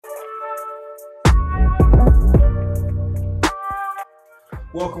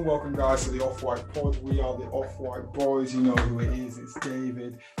Welcome, guys, to the Off-White Pod. We are the Off-White Boys. You know who it is. It's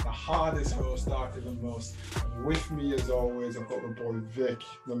David, the hardest host, started the most. And with me, as always, I've got the boy Vic,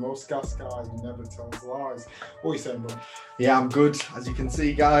 the most gas guy who never tells lies. What are you saying, bro? Yeah, I'm good. As you can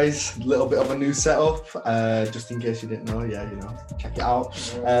see, guys, a little bit of a new setup. Just in case you didn't know, check it out.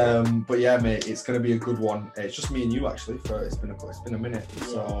 But yeah, mate, it's gonna be a good one. It's just me and you actually. It's been a minute.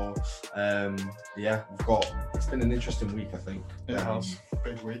 Yeah. So it's been an interesting week, I think. It has.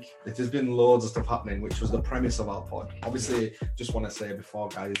 Big week. It has been loads of stuff happening, which was the premise of our pod. Obviously, just want to say before,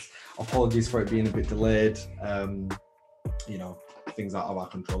 guys, apologies for it being a bit delayed. Things out of our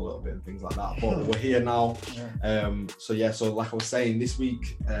control a little bit and things like that. But we're here now. So like I was saying, this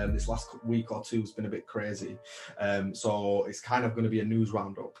week, this last week or two has been a bit crazy. So it's kind of going to be a news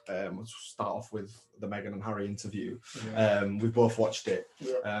roundup. Let's start off with the Meghan and Harry interview. We've both watched it.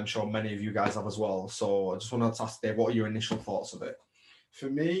 I'm sure many of you guys have as well. So I just wanted to ask Dave, what are your initial thoughts of it? For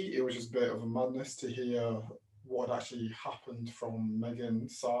me, it was just a bit of a madness to hear what actually happened from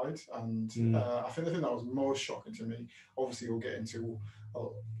Meghan's side, and I think the thing that was most shocking to me, obviously we'll get into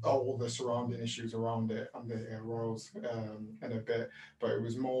all the surrounding issues around it and the royals in a bit, but it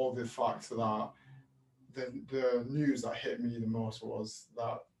was more the fact that the news that hit me the most was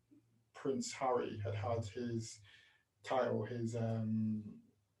that Prince Harry had his title, his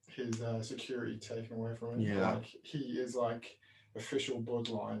security taken away from him. Like, he is like official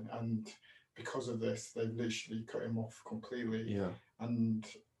bloodline, and because of this they've literally cut him off completely. And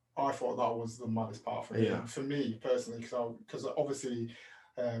I thought that was the maddest part for him, for me personally, because obviously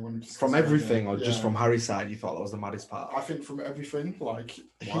when from everything or just from Harry's side, you thought that was the maddest part? I think from everything. Like,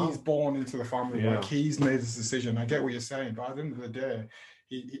 he's born into the family, like he's made this decision. I get what you're saying, but at the end of the day,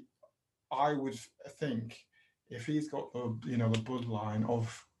 I would think if he's got the bloodline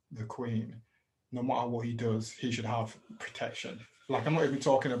of the Queen, no matter what he does, he should have protection. Like, I'm not even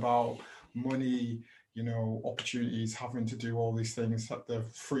talking about money, opportunities, having to do all these things, like the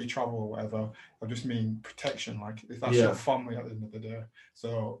free travel or whatever. I just mean protection. Like, if that's your family at the end of the day.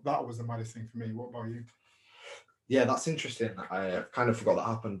 So that was the maddest thing for me. What about you? Yeah, that's interesting. I kind of forgot that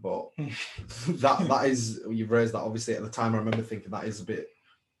happened, but that is, you've raised that. Obviously, at the time, I remember thinking that is a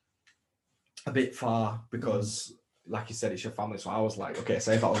bit far, because like you said, it's your family. So I was like, okay,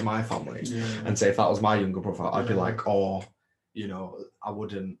 say if that was my family, and say if that was my younger brother, I'd be like, I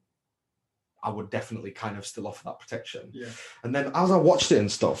would definitely kind of still offer that protection. And then as I watched it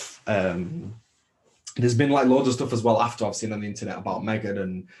and stuff, there's been like loads of stuff as well after I've seen on the internet about Meghan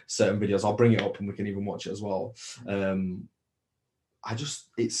and certain videos. I'll bring it up and we can even watch it as well.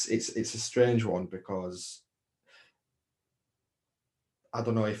 It's a strange one, because I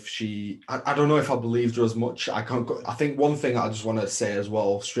don't know if I don't know if I believed her as much. I think one thing I just want to say as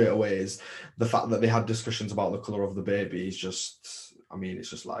well straight away is the fact that they had discussions about the colour of the baby is just, it's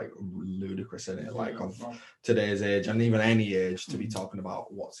just like ludicrous, isn't it? Like, of today's age, and even any age, to be talking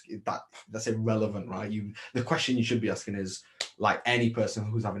about that's irrelevant, right? The question you should be asking is, like, any person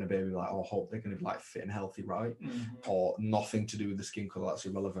who's having a baby, like, I hope they're going to be like fit and healthy, right? Or nothing to do with the skin colour, that's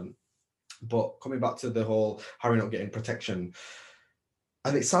irrelevant. But coming back to the whole Harry not getting protection,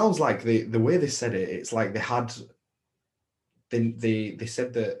 and it sounds like the way they said it, it's like they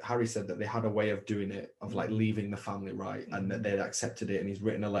said that Harry said that they had a way of doing it, of like leaving the family, right? And that they'd accepted it, and he's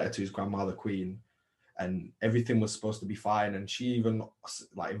written a letter to his grandma, the Queen, and everything was supposed to be fine. And she even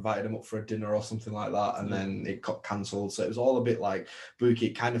like invited him up for a dinner or something like that, and then it got cancelled. So it was all a bit like spooky.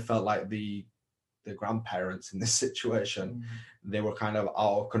 It kind of felt like the grandparents in this situation, they were kind of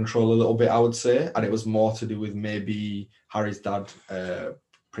out of control a little bit, I would say, and it was more to do with maybe Harry's dad,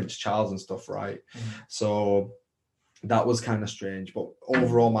 Prince Charles and stuff, right? So that was kind of strange. But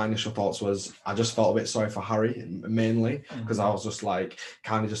overall, my initial thoughts was I just felt a bit sorry for Harry, mainly, because I was just like,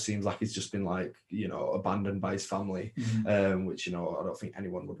 kind of just seems like he's just been like, abandoned by his family, which, I don't think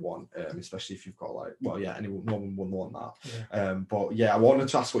anyone would want, especially if you've got like, no one would want that. But yeah, I wanted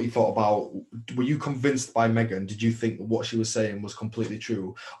to ask what you thought about, were you convinced by Meghan? Did you think what she was saying was completely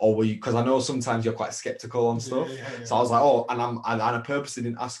true? Or were you, because I know sometimes you're quite skeptical on stuff. So I was like, and I purposely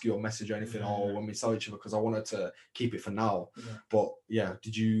didn't ask you or message or anything, or when we saw each other, because I wanted to keep it for now. But yeah,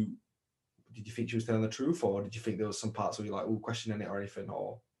 did you think she was telling the truth, or did you think there was some parts where you're like, questioning it or anything?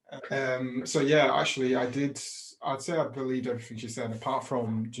 Or so yeah, actually I'd say I believed everything she said, apart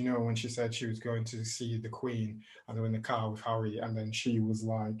from, when she said she was going to see the Queen and they were in the car with Harry, and then he was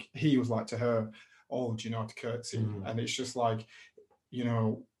like to her, oh, do you know how to curtsy? And it's just like,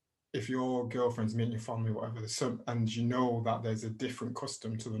 if your girlfriend's meeting your family, whatever, and that there's a different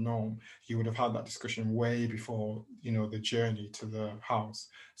custom to the norm, you would have had that discussion way before, the journey to the house.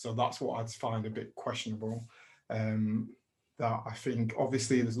 So that's what I'd find a bit questionable. that I think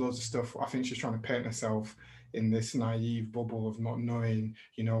obviously there's loads of stuff. I think she's trying to paint herself in this naive bubble of not knowing,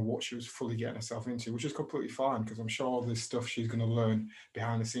 what she was fully getting herself into, which is completely fine because I'm sure there's stuff she's going to learn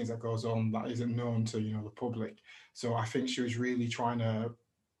behind the scenes that goes on that isn't known to, the public. So I think she was really trying to,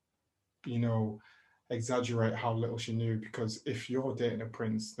 exaggerate how little she knew, because if you're dating a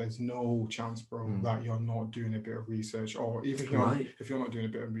prince, there's no chance, bro, that you're not doing a bit of research, or even if you're not doing a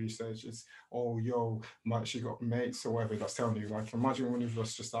bit of research, it's she got mates or whatever that's telling you. Like, imagine one of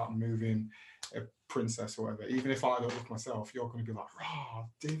us just start moving a princess or whatever. Even if I don't look myself, you're going to be like, "Rah,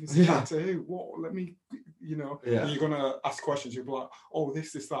 David's to what? Let me." You're gonna ask questions. You'll be like, "Oh,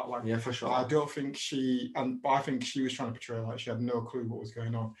 this, that." Like, for sure. I don't think I think she was trying to portray like she had no clue what was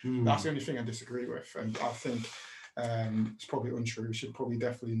going on. That's the only thing I disagree with, and I think it's probably untrue. She probably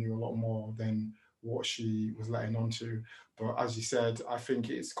definitely knew a lot more than what she was letting on to. But as you said, I think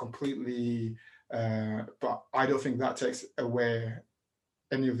it's completely. But I don't think that takes away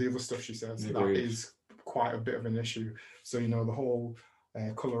any of the other stuff she says. That is quite a bit of an issue. So the whole.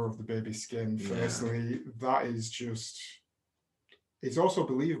 Color of the baby's skin. Firstly, that is just. It's also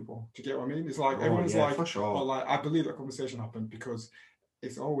believable. Do you get what I mean? It's like everyone's like, for sure. "Oh, like I believe that conversation happened," because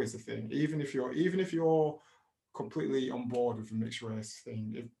it's always a thing. Even if you're completely on board with the mixed race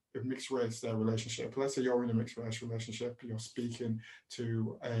thing, if mixed race relationship. Let's say you're in a mixed race relationship, you're speaking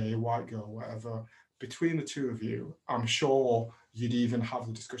to a white girl, whatever. Between the two of you, I'm sure you'd even have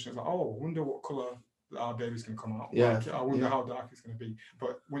the discussion like, "Oh, I wonder what color our baby's going to come out. Like, I wonder how dark it's going to be."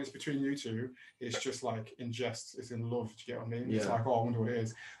 But when it's between you two, it's just like in jest, it's in love. Do you get what I mean? It's like, "Oh, I wonder what it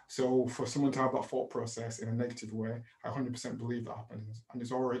is." So for someone to have that thought process in a negative way, I 100% believe that happens. And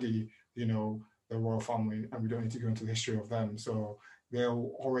it's already, the royal family, and we don't need to go into the history of them. So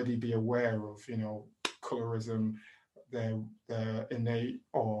they'll already be aware of, colorism, their innate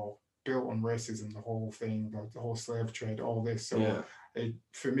or built on racism, the whole thing, the whole slave trade, all this. So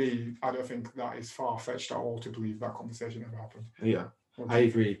for me, I don't think that is far-fetched at all to believe that conversation ever happened. Yeah, I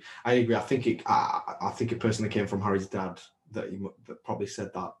agree. I think it personally came from Harry's dad that probably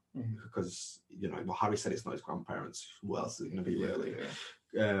said that because Harry said it's not his grandparents. Who else is it going to be really?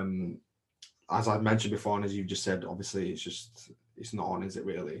 Yeah. As I mentioned before, and as you just said, obviously it's not on, is it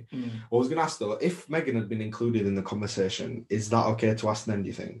really? I was going to ask though, if Meghan had been included in the conversation, is that okay to ask them? Do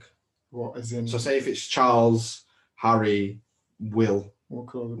you think? What, as in? So say if it's Charles, Harry, William,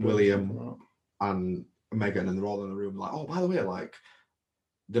 and Meghan, and they're all in the room, like, "Oh, by the way, like,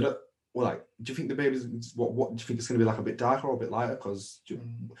 do you think the baby's what do you think it's going to be like a bit darker or a bit lighter? Because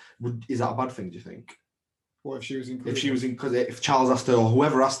is that a bad thing? Do you think? What if she was included? Because if Charles asked her or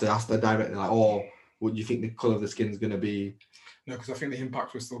whoever asked her directly, like, "Oh, what do you think the colour of the skin is going to be?" No, because I think the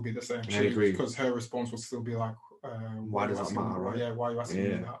impact would still be the same. I agree. Because her response would still be like, "Why does that matter?" Right? Yeah, why are you asking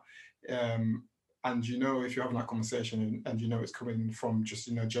me that? And if you're having that conversation and it's coming from just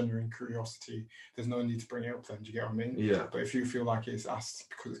genuine curiosity, there's no need to bring it up then. Do you get what I mean? Yeah. But if you feel like it's asked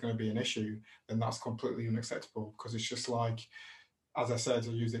because it's going to be an issue, then that's completely unacceptable, because it's just like, as I said,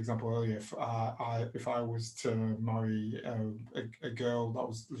 I used the example earlier. If I was to marry a girl that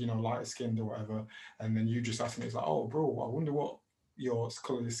was lighter skinned or whatever, and then you just asked me, it's like, "Oh, bro, I wonder what your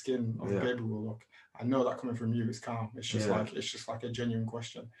colour of the skin of the baby will look." I know that coming from you is calm. It's just like a genuine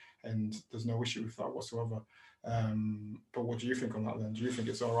question, and there's no issue with that whatsoever. But what do you think on that then? Do you think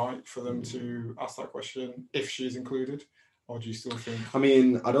it's all right for them to ask that question if she's included, or do you still think? I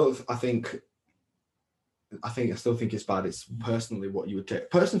mean, I still think it's bad. It's personally what you would take.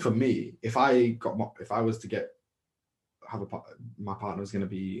 Personally, for me, if I was to my partner was going to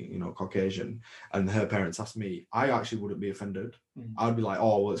be, Caucasian, and her parents asked me, I actually wouldn't be offended. I'd be like,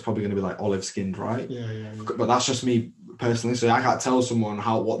 "Oh, well, it's probably going to be like olive skinned, right?" Yeah. But that's just me personally. So I can't tell someone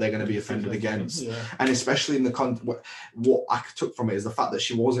what they're going to be offended against. Yeah. And especially in what I took from it is the fact that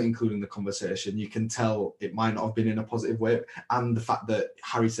she wasn't including the conversation. You can tell it might not have been in a positive way, and the fact that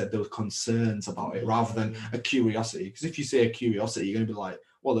Harry said there were concerns about it rather than a curiosity. Because if you say a curiosity, you're going to be like,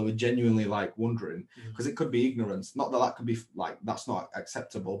 well, they were genuinely like wondering, because it could be ignorance. Not that could be like, that's not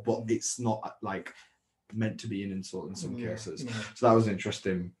acceptable, but it's not like meant to be an insult in some cases. Yeah. So that was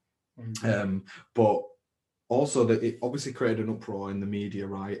interesting. But also that it obviously created an uproar in the media,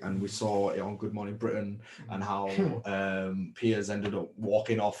 right? And we saw it on Good Morning Britain and how Piers ended up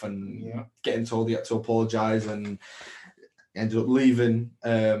walking off and getting told he had to apologise and ended up leaving.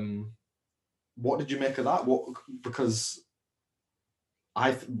 What did you make of that? Because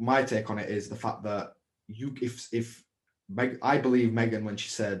my take on it is the fact that I believe Meghan when she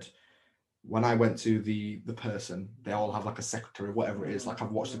said when I went to the person, they all have like a secretary, whatever it is. Like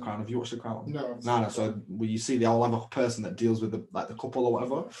I've watched The Crown. Have you watched The Crown? No. No. So when you see they all have a person that deals with the couple or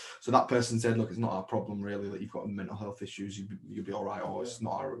whatever. So that person said, look, it's not our problem really that you've got mental health issues. You'll be all right, or it's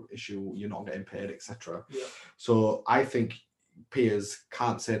not our issue. You're not getting paid, etc. Yeah. So I think Piers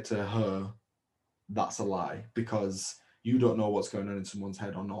can't say to her that's a lie, because you don't know what's going on in someone's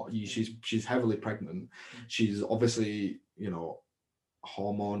head or not. She's heavily pregnant. She's obviously,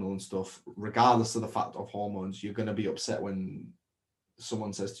 hormonal and stuff. Regardless of the fact of hormones, you're going to be upset when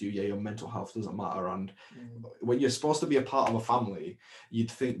someone says to you, yeah, your mental health doesn't matter. And when you're supposed to be a part of a family,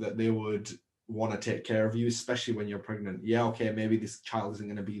 you'd think that they would want to take care of you, especially when you're pregnant. Yeah, okay, maybe this child isn't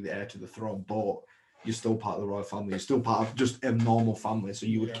going to be the heir to the throne, but you're still part of the royal family. You're still part of just a normal family. So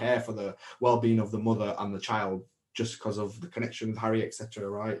you would care for the well-being of the mother and the child just because of the connection with Harry, etc.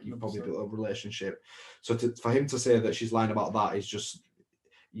 Right? You've probably built a relationship. So for him to say that she's lying about that is just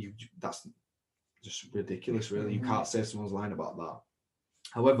that's just ridiculous, really. You can't say someone's lying about that.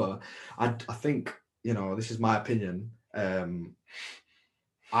 However, I think, this is my opinion.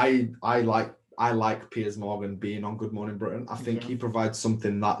 I like Piers Morgan being on Good Morning Britain. I think he provides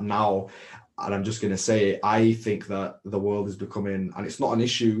something that now, and I'm just going to say, I think that the world is becoming, and it's not an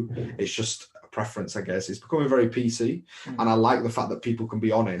issue, it's just a preference, I guess. It's becoming very PC. And I like the fact that people can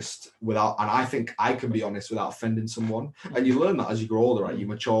be honest and I think I can be honest without offending someone. And you learn that as you grow older, right? You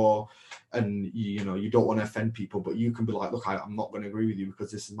mature and you don't want to offend people, but you can be like, look, I'm not going to agree with you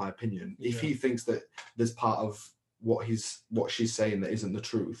because this is my opinion. If he thinks that there's part of what she's saying that isn't the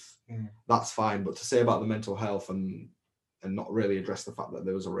truth, that's fine. But to say about the mental health and not really address the fact that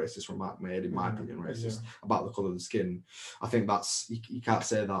there was a racist remark made, in my opinion, about the colour of the skin, I think that's, you can't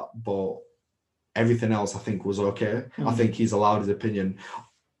say that. But everything else I think was okay. I think he's allowed his opinion.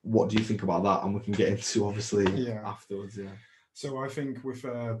 What do you think about that? And we can get into obviously afterwards. So I think with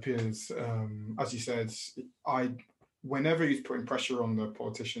Piers, as you said, whenever he's putting pressure on the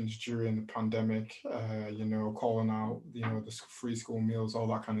politicians during the pandemic, calling out, the free school meals, all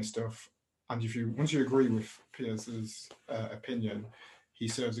that kind of stuff. And once you agree with Piers's opinion, he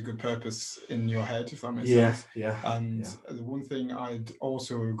serves a good purpose in your head, if that makes sense. And the one thing I'd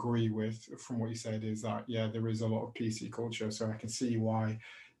also agree with from what you said is that, there is a lot of PC culture. So I can see why,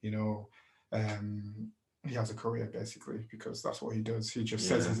 he has a career basically, because that's what he does. He just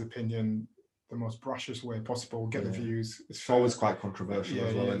says his opinion the most brashest way possible, get the views. It's always quite controversial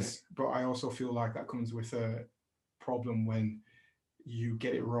as well, isn't it? But I also feel like that comes with a problem when you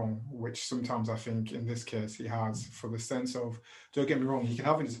get it wrong, which sometimes I think in this case he has, for the sense of, don't get me wrong, he can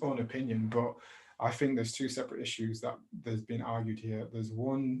have his own opinion, but I think there's two separate issues that there's been argued here. There's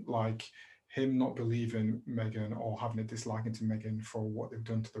one, like him not believing Meghan or having a disliking to Meghan for what they've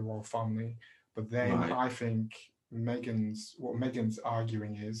done to the royal family. But then I think what Meghan's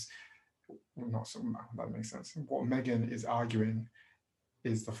arguing is, not something that makes sense. What Meghan is arguing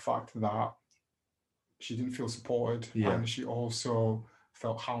is the fact that she didn't feel supported, and she also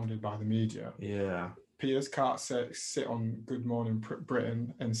felt hounded by the media. Piers can't sit on Good Morning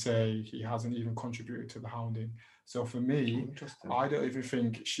Britain and say he hasn't even contributed to the hounding. So for me, I don't even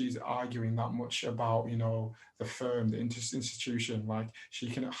think she's arguing that much about, the firm, the institution. Like, she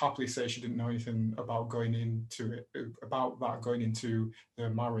can happily say she didn't know anything about going into the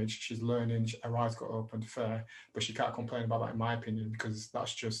marriage. She's learning, her eyes got opened, fair, but she can't complain about that, in my opinion, because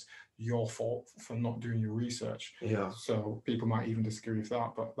that's just your fault for not doing your research. So people might even disagree with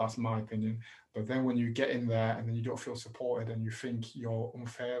that, but that's my opinion. But then when you get in there and then you don't feel supported and you think you're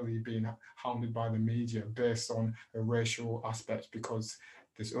unfairly being hounded by the media based on a racial aspect, because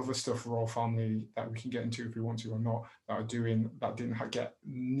there's other stuff royal family that we can get into if we want to or not, that didn't get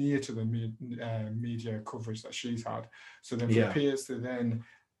near to the media coverage that she's had. So then for Piers to then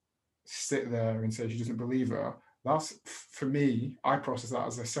sit there and say she doesn't believe her, that's, for me, I process that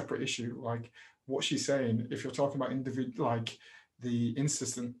as a separate issue. Like, what she's saying, if you're talking about individual, like the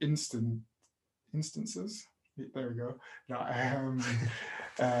instances, there we go,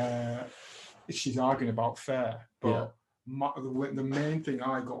 that she's arguing about fair, but the main thing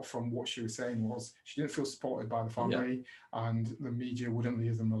I got from what she was saying was she didn't feel supported by the family, and the media wouldn't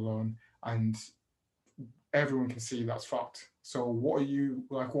leave them alone, and everyone can see that's fact. So what are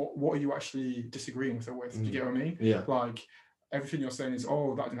you actually disagreeing with her with? Do you get what I mean? Like, everything you're saying is,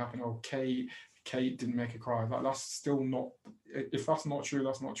 that didn't happen, or Kate didn't make her cry. Like, that's still not, if that's not true,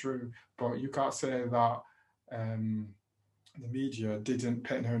 that's not true. But you can't say that the media didn't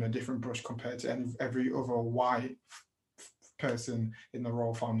paint her in a different brush compared to every other white person in the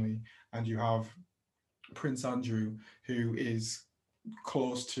royal family. And you have Prince Andrew, who is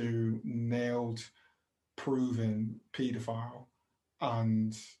close to nailed, proven paedophile,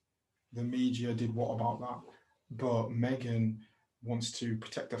 and the media did what about that? But Meghan wants to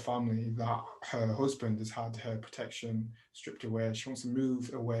protect the family that her husband has had her protection stripped away. She wants to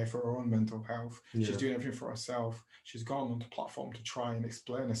move away for her own mental health. Yeah. She's doing everything for herself. She's gone on the platform to try and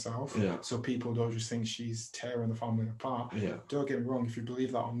explain herself, so people don't just think she's tearing the family apart. Yeah. Don't get me wrong, if you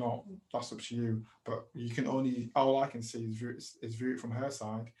believe that or not, that's up to you. But you can only, all I can see is view it from her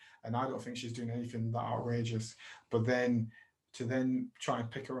side, and I don't think she's doing anything that outrageous. But then to then try and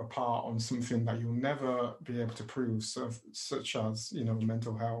pick her apart on something that you'll never be able to prove, such as, you know,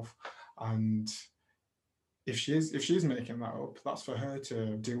 mental health. And if she's making that up, that's for her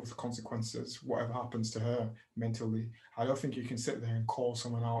to deal with the consequences, whatever happens to her mentally. I don't think you can sit there and call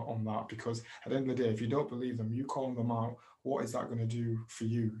someone out on that, because at the end of the day, if you don't believe them, you calling them out, what is that going to do for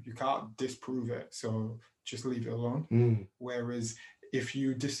you? You can't disprove it, so just leave it alone. Whereas if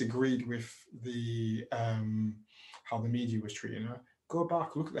you disagreed with the how the media was treating her, go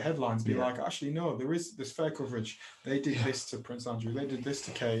back, look at the headlines, be like, actually, no, there's fair coverage. They did this to Prince Andrew, they did this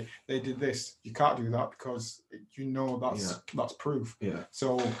to Kate, they did this. You can't do that because you know that's proof. Yeah.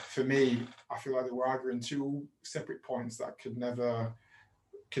 So for me, I feel like they were arguing two separate points that can never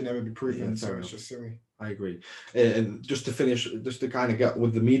be proven. So it's just silly. I agree. And just to finish, just to kind of get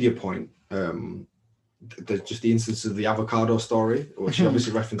with the media point, there's just the instance of the avocado story, which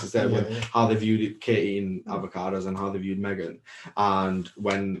obviously references there with how they viewed Kate eating avocados and how they viewed Meghan. And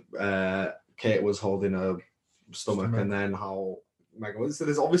when Kate was holding her stomach and then how Meghan was. So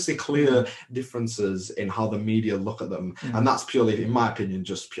there's obviously clear differences in how the media look at them. And that's purely, in my opinion,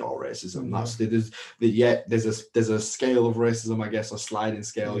 just pure racism. There's a scale of racism, I guess, a sliding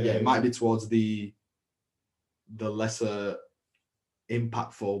scale. It might be towards the lesser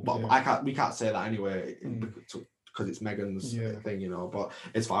impactful, but we can't say that anyway because it's Meghan's thing, you know. But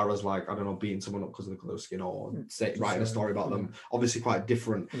as far as like, I don't know, beating someone up because of the colour of skin or writing a story about them, obviously quite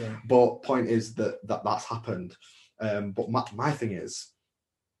different. But point is that's happened. But my thing is,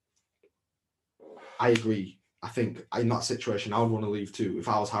 I agree. I think in that situation, I would want to leave too. If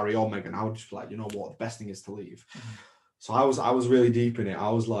I was Harry or Meghan, I would just be like, you know what, the best thing is to leave. So I was really deep in it.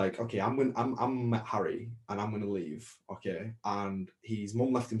 I was like, okay, I'm Harry and I'm gonna leave. Okay. And his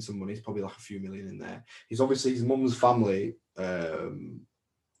mum left him some money. He's probably like a few million in there. He's obviously his mum's family, they're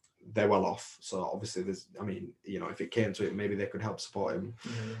well off. So obviously if it came to it, maybe they could help support him.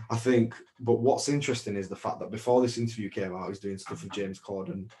 I think, but what's interesting is the fact that before this interview came out, he's doing stuff with James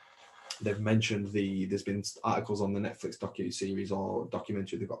Corden. They've mentioned there's been articles on the Netflix docu-series or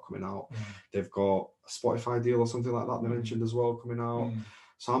documentary they've got coming out. They've got a Spotify deal or something like that they mentioned as well coming out.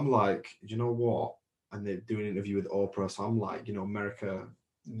 So I'm like, you know what? And they're doing an interview with Oprah. So I'm like, you know, America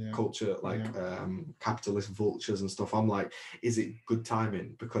culture, like capitalist vultures and stuff. I'm like, is it good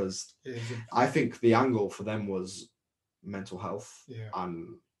timing? Because I think the angle for them was mental health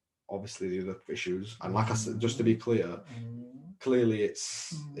and obviously the other issues. And like I said, just to be clear, clearly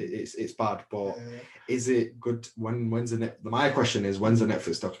it's bad, but is it good? My question is, when's the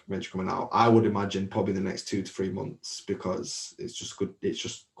Netflix documentary coming out? I would imagine probably the next 2 to 3 months, because it's just good. It's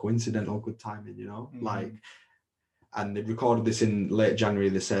just coincidental good timing, you know. Like, and they recorded this in late January,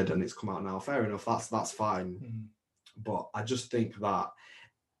 they said, and it's come out now. Fair enough, that's fine. But I just think that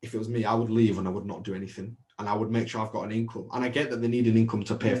if it was me, I would leave and I would not do anything. And I would make sure I've got an income. And I get that they need an income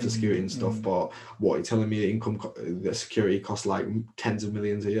to pay for security and stuff, but what, you're telling me the security costs like tens of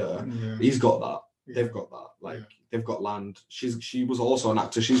millions a year? He's got that. They've got that. Like, they've got land. She was also an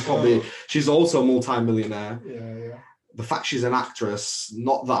actor. She's also a multi-millionaire. The fact she's an actress,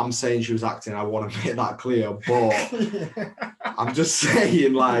 not that I'm saying she was acting, I want to make that clear, but I'm just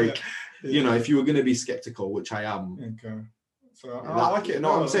saying, like, you know, if you were going to be skeptical, which I am. So I like it. You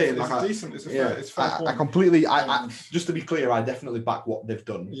know what I'm saying? It's decent. It's a fair point. I completely. I just to be clear, I definitely back what they've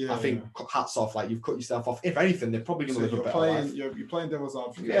done. I think hats off. Like, you've cut yourself off. If anything, they're probably going to live a better life. You're playing devil's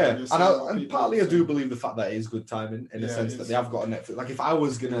advocate. And partly I do believe the fact that it is good timing in the sense that they have got a Netflix. Like, if I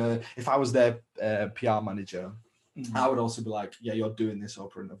was their PR manager, I would also be like, yeah, you're doing this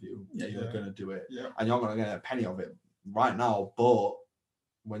Oprah interview. Yeah, you're going to do it, and you're not going to get a penny of it right now. But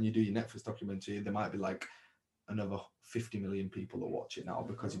when you do your Netflix documentary, there might be like another 50 million people that watch it now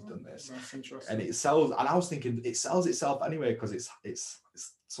because you've done this. That's interesting. And it sells, and I was thinking it sells itself anyway because it's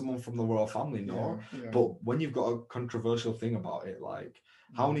someone from the royal family, but when you've got a controversial thing about it, like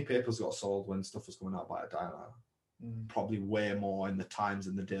how many papers got sold when stuff was coming out by Diana? Probably way more in the Times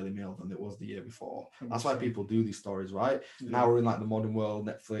and the Daily Mail than it was the year before. That's why people do these stories, right? Now we're in like the modern world,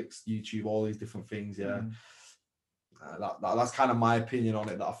 Netflix, YouTube, all these different things. That's kind of my opinion on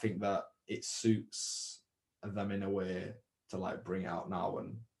it, that I think that it suits them in a way to like bring out now,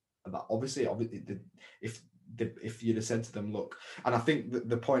 and that obviously if if you'd have said to them, look, and I think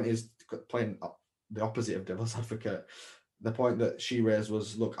the point is playing the opposite of devil's advocate. The point that she raised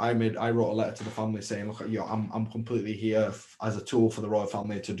was, look, I wrote a letter to the family saying, look, I'm completely here as a tool for the royal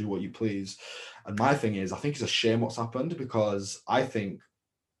family to do what you please. And my thing is, I think it's a shame what's happened, because I think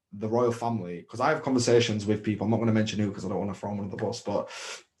the royal family, because I have conversations with people, I'm not going to mention who because I don't want to throw them under the bus, but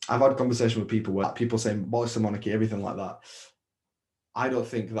I've had conversations with people where people saying abolish the monarchy, everything like that. I don't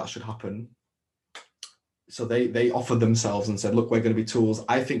think that should happen. So they offered themselves and said, look, we're going to be tools.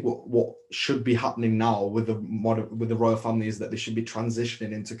 I think what should be happening now with the royal family is that they should be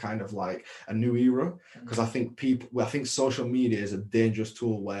transitioning into kind of like a new era. Because I think social media is a dangerous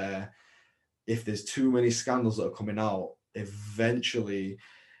tool where if there's too many scandals that are coming out, eventually,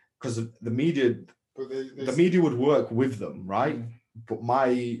 because the media would work with them, right? But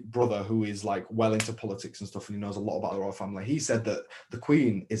my brother, who is like well into politics and stuff, and he knows a lot about the royal family, he said that the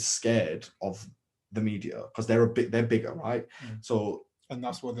Queen is scared of the media because they're bigger, right? So, and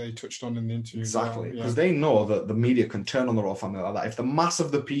that's what they touched on in the interview. Exactly, because they know that the media can turn on the royal family like that. If the mass of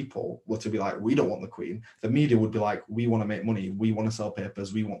the people were to be like, we don't want the Queen, the media would be like, we want to make money, we want to sell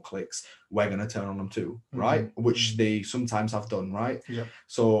papers, we want clicks, we're going to turn on them too, right? Which they sometimes have done, right? Yeah.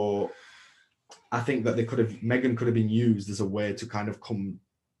 So I think that Meghan could have been used as a way to kind of come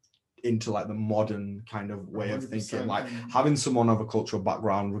into like the modern kind of way of thinking, like having someone of a cultural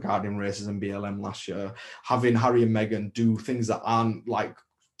background regarding racism, BLM last year, having Harry and Meghan do things that aren't like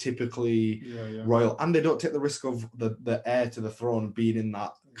typically royal, and they don't take the risk of the heir to the throne being in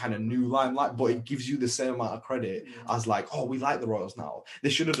that kind of new limelight, but it gives you the same amount of credit as like, oh, we like the royals now. They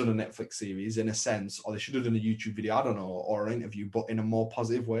should have done a Netflix series in a sense, or they should have done a YouTube video, I don't know, or an interview, but in a more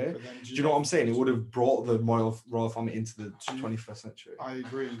positive way. Do you know what I'm saying? It would have brought the royal family into the 21st century. I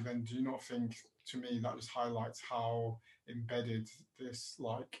agree. Then do you not think, to me, that just highlights how embedded this,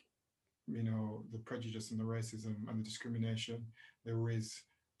 like, you know, the prejudice and the racism and the discrimination there is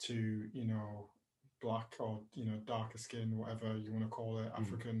to, you know, black or, you know, darker skin, whatever you want to call it,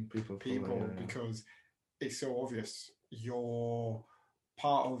 African people, because it's so obvious. Your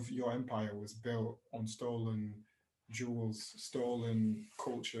part of your empire was built on stolen jewels, stolen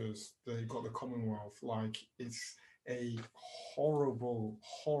cultures. They got the Commonwealth. Like, it's a horrible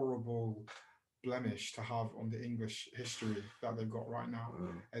blemish to have on the English history that they've got right now.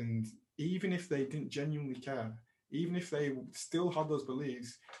 And even if they didn't genuinely care, even if they still had those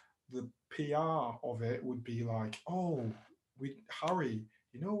beliefs, the PR of it would be like, oh, Harry,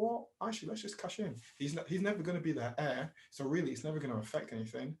 you know what? Actually, let's just cash in. He's never going to be their heir, so really, it's never going to affect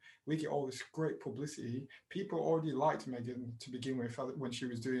anything. We get all this great publicity. People already liked Meghan to begin with when she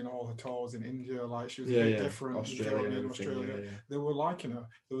was doing all her tours in India. Like, she was a bit different. Australia. They were liking her.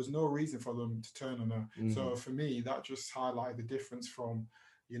 There was no reason for them to turn on her. So for me, that just highlighted the difference from,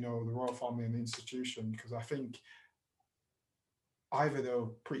 you know, the royal family and the institution, because I think either they were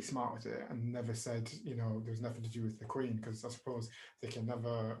pretty smart with it and never said, you know, there was nothing to do with the Queen, because I suppose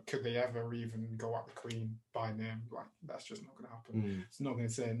could they ever even go at the Queen by name? Like, that's just not going to happen. It's not going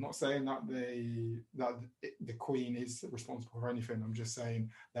to say. I'm not saying that the Queen is responsible for anything. I'm just saying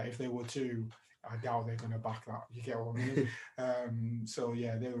that if they were to, I doubt they're going to back that. You get what I mean? So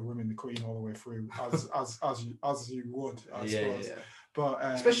yeah, they were rooming the Queen all the way through, as you would, I suppose. Yeah. But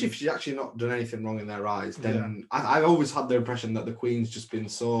especially if she's actually not done anything wrong in their eyes, then I always had the impression that the Queen's just been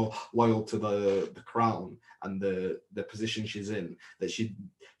so loyal to the crown and the position she's in that she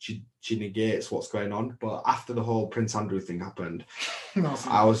negates what's going on. But after the whole Prince Andrew thing happened,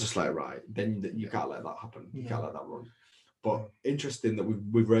 I was just like, right, then you can't let that happen. You can't let that run. But interesting that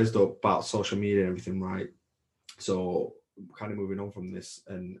we've raised up about social media and everything, right? So kind of moving on from this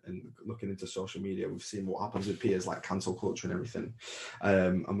and looking into social media, we've seen what happens with peers, like cancel culture and everything.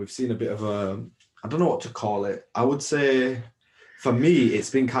 And we've seen a bit of a, I don't know what to call it. I would say for me, it's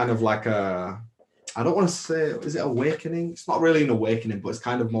been kind of like I don't want to say, is it awakening? It's not really an awakening, but it's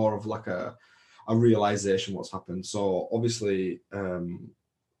kind of more of like a realization what's happened. So obviously,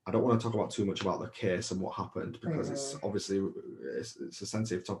 I don't want to talk about too much about the case and what happened, because it's obviously it's a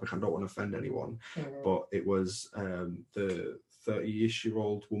sensitive topic. I don't want to offend anyone, but it was the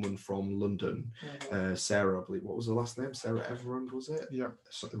 30-ish-year-old woman from London, Sarah, I believe. What was her last name? Sarah Everard, was it? Yeah.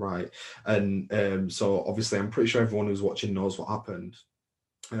 So, right. And so obviously, I'm pretty sure everyone who's watching knows what happened.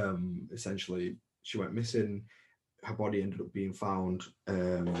 Essentially, she went missing. Her body ended up being found,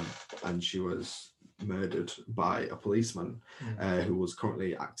 and she was murdered by a policeman who was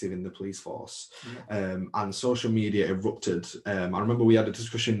currently active in the police force. And social media erupted. I remember we had a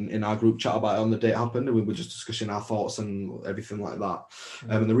discussion in our group chat about it on the day it happened, and we were just discussing our thoughts and everything like that.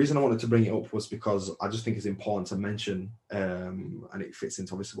 And the reason I wanted to bring it up was because I just think it's important to mention, and it fits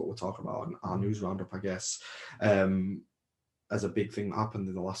into obviously what we're talking about in our news roundup, I guess, as a big thing that happened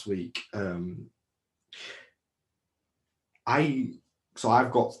in the last week. So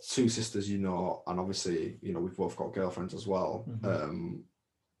I've got two sisters, and obviously, we've both got girlfriends as well. And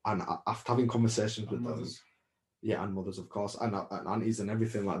after having conversations with them, and mothers, of course, and aunties and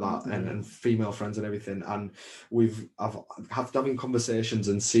everything like that, and female friends and everything. And I've having conversations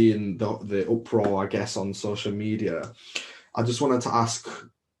and seeing the uproar, I guess, on social media. I just wanted to ask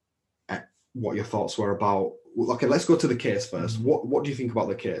what your thoughts were about. Okay, let's go to the case first. What do you think about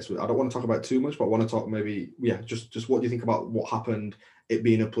the case? I don't want to talk about too much, but I want to talk just what do you think about what happened, it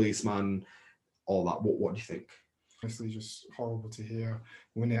being a policeman, all that. What do you think? Honestly, just horrible to hear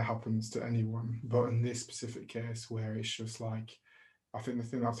when it happens to anyone. But in this specific case where it's just like, I think the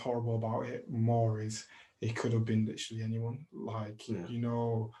thing that's horrible about it more is it could have been literally anyone. Like,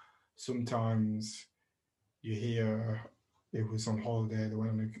 sometimes you hear it was on holiday, they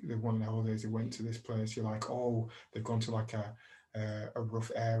went on the holidays, they went to this place, you're like, oh, they've gone to like a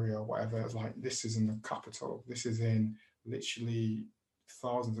rough area or whatever. It's like, this is in the capital. This is in literally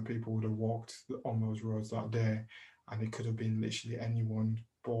thousands of people would have walked on those roads that day, and it could have been literally anyone,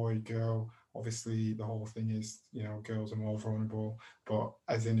 boy, girl. Obviously, the whole thing is, girls are more vulnerable, but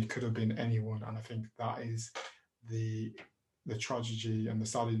as in it could have been anyone. And I think that is the tragedy and the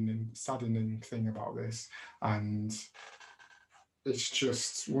saddening thing about this. And it's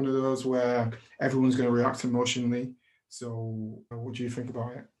just one of those where everyone's going to react emotionally. So what do you think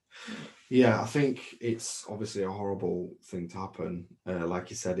about it? Yeah, I think it's obviously a horrible thing to happen. Like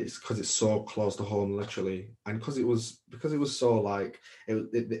you said, it's because it's so close to home, literally, and because it was so like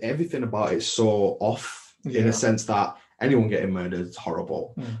everything about it's so off in a sense that anyone getting murdered is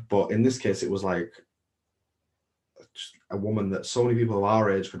horrible. But in this case, it was like just a woman that so many people of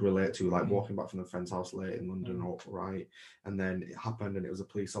our age could relate to, like walking back from their friend's house late in London, right? And then it happened, and it was a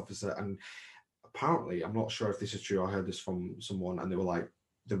police officer. And apparently, I'm not sure if this is true, I heard this from someone, and they were like,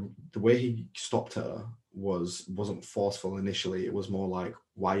 the way he stopped her wasn't forceful initially. It was more like,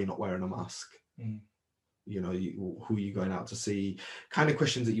 why are you not wearing a mask? Who are you going out to see? Kind of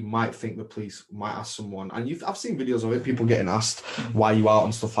questions that you might think the police might ask someone. And I've seen videos of it, people getting asked, why are you out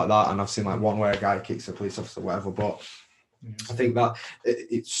and stuff like that. And I've seen like one where a guy kicks a police officer, whatever. But I think that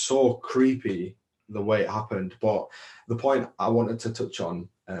it's so creepy the way it happened. But the point I wanted to touch on,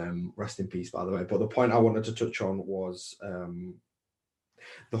 rest in peace, by the way. But the point I wanted to touch on was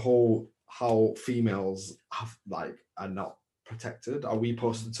the whole how females are not protected. We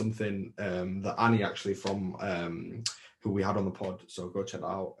posted something that Annie actually from who we had on the pod, so go check that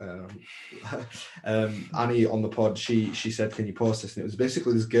out. Annie on the pod, she said, can you post this? And it was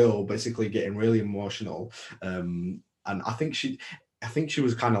basically this girl basically getting really emotional, and I think she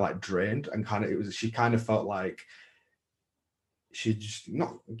was kind of like drained, and she kind of felt like she just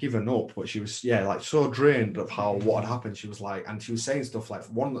not given up, but she was like so drained of what had happened. She was like, and she was saying stuff like,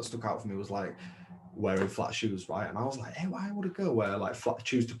 one that stuck out for me was like wearing flat shoes, right? And I was like, hey, why would a girl wear like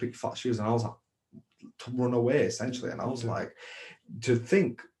choose to pick flat shoes? And I was like, to run away essentially. And I was like, to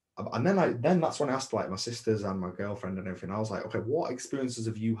think, and then that's when I asked like my sisters and my girlfriend and everything. I was like, okay, what experiences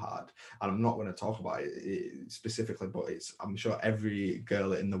have you had? And I'm not going to talk about it specifically, but I'm sure every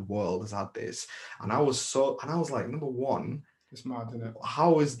girl in the world has had this. And I was like, number one, it's mad, isn't it?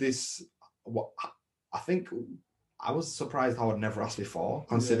 How is this? What I think I was surprised how I'd never asked before,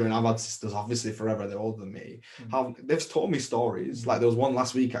 considering I've had sisters obviously forever, they're older than me. How they've told me stories. Like there was one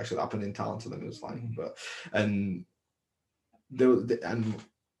last week actually that happened in town to them. It was like,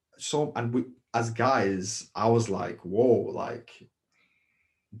 we as guys, I was like, whoa, like,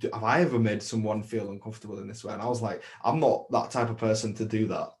 have I ever made someone feel uncomfortable in this way? And I was like, I'm not that type of person to do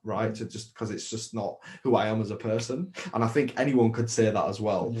that, right? To just because it's just not who I am as a person. And I think anyone could say that as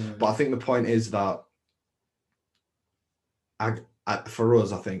well. But I think the point is that for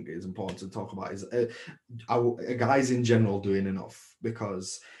us, I think it's important to talk about is guys in general doing enough,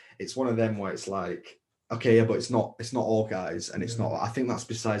 because it's one of them where it's like, okay, but it's not all guys, and it's not. I think that's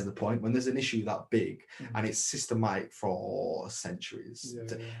besides the point. When there's an issue that big and it's systematic for centuries,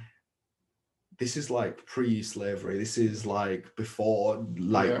 this is like pre-slavery. This is like before,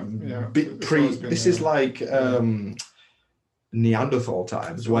 like pre. This is like Neanderthal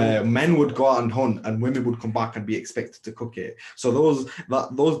times where men would go out and hunt and women would come back and be expected to cook it. So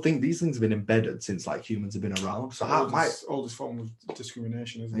these things have been embedded since like humans have been around. So oldest form of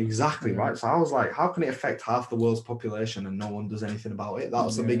discrimination, isn't it? Exactly, right. So I was like, how can it affect half the world's population and no one does anything about it? That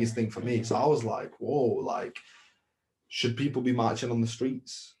was the biggest thing for me. So I was like, whoa, like, should people be marching on the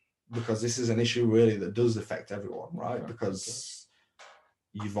streets? Because this is an issue really that does affect everyone, right? Because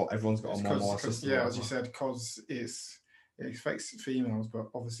everyone's got a more system. Yeah, as you said, because it affects females, but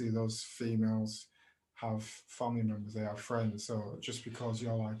obviously those females have family members, they have friends. So just because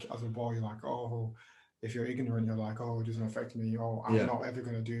you're like, as a boy, you're like, oh, if you're ignorant, you're like, oh, it doesn't affect me. Oh, I'm not ever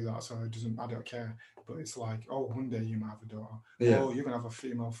going to do that. So I don't care. But it's like, oh, one day you might have a daughter. Yeah. Oh, you're going to have a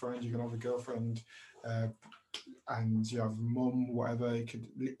female friend. You're going to have a girlfriend. And you have mum, whatever.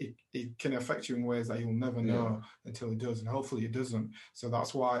 It can affect you in ways that you'll never know until it does. And hopefully it doesn't. So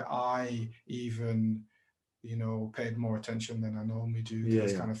that's why I even, paid more attention than I normally do to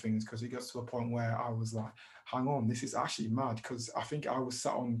these kind of things, because it gets to a point where I was like, hang on, this is actually mad. Because I think I was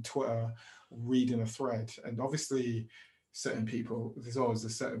sat on Twitter reading a thread, and obviously there's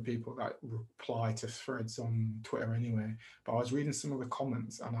always certain people that reply to threads on Twitter anyway, but I was reading some of the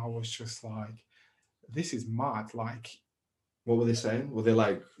comments and I was just like, this is mad. Like, what were they saying? Were they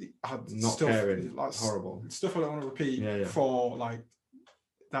like not caring, like horrible stuff I don't want to repeat for like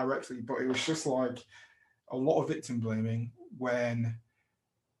directly, but it was just like a lot of victim blaming when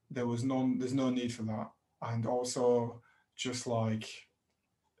there's no need for that. And also just like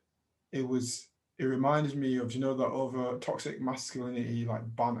it reminded me of, that over toxic masculinity, like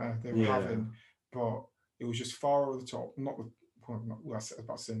banter they were having, but it was just far over the top. I was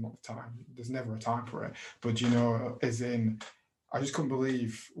about to say not the time. There's never a time for it. But, as in, I just couldn't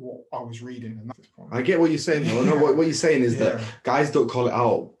believe what I was reading. And at this point, I get what you're saying, though. No, what you're saying is that guys don't call it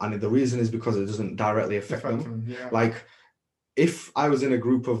out. And the reason is because it doesn't directly affect them. Yeah. Like, if I was in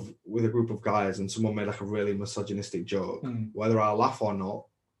with a group of guys and someone made like a really misogynistic joke, whether I laugh or not,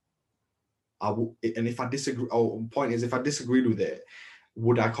 and if I disagree, point is, if I disagreed with it,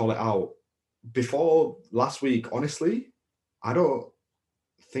 would I call it out? Before last week, honestly, I don't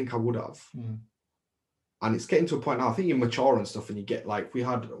think I would have. And it's getting to a point now, I think you mature and stuff, and you get like,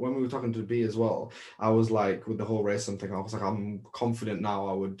 when we were talking to B as well, I was like, with the whole racism thing, I was like, I'm confident now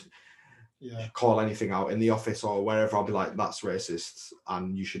I would call anything out in the office or wherever. I'll be like, that's racist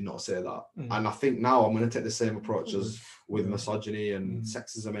and you should not say that. And I think now I'm going to take the same approach as with misogyny and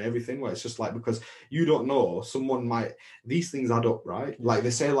sexism and everything, where it's just like, because you don't know, these things add up, right? Like they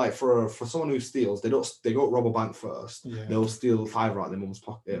say, like for someone who steals, they don't rob a bank first. They'll steal $5 out of their mum's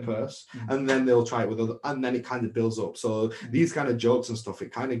pocket purse, and then they'll try it with other, and then it kind of builds up. So these kind of jokes and stuff,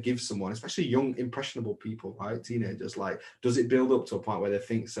 it kind of gives someone, especially young impressionable people, right, teenagers, like, does it build up to a point where they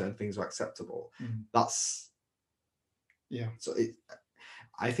think certain things are acceptable? So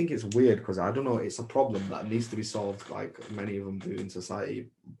I think it's weird, because I don't know, it's a problem that needs to be solved, like many of them do in society,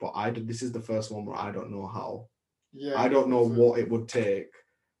 but this is the first one where I don't know how. I don't know what it would take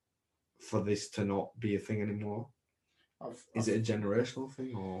for this to not be a thing anymore. Is it a generational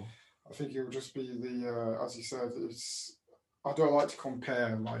thing, or? I think it would just be as you said, I don't like to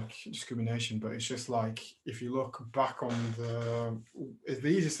compare like discrimination, but it's just like, if you look back on the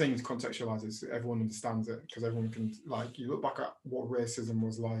easiest thing to contextualize is everyone understands it, because everyone can, like, you look back at what racism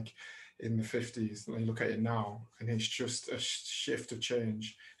was like in the 50s, and you look at it now, and it's just a shift of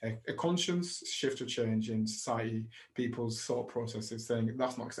change, a conscious shift of change in society, people's thought processes saying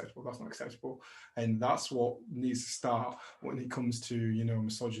that's not acceptable, and that's what needs to start when it comes to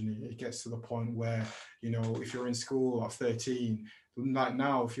misogyny. It gets to the point where if you're in school at 13, like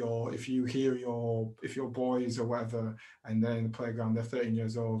now, if you hear your boys or whatever, and they're in the playground, they're 13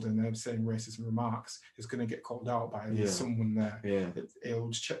 years old and they're saying racist remarks, it's going to get called out by someone there.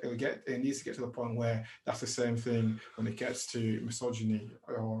 It needs to get to the point where that's the same thing when it gets to misogyny,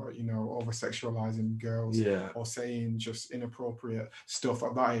 or over sexualizing girls, or saying just inappropriate stuff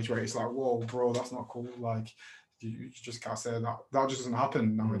at that age, where it's like, whoa, bro, that's not cool. Like, you just can't say that. That just doesn't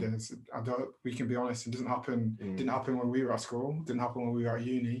happen nowadays. We can be honest, it doesn't happen. Didn't happen when we were at school, didn't happen when we were at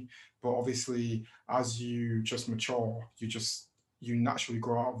uni. But obviously, as you just mature, you naturally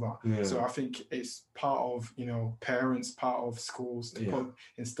grow out of that. So I think it's part of parents, part of schools to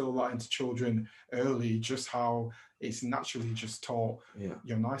instill that into children early, just how it's naturally just taught.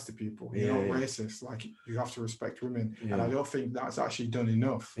 You're nice to people, you're not racist, like you have to respect women. And I don't think that's actually done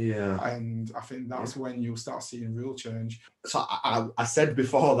enough. And I think that's when you'll start seeing real change. So I said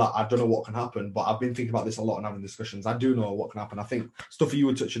before that I don't know what can happen, but I've been thinking about this a lot and having discussions. I do know what can happen. I think stuff you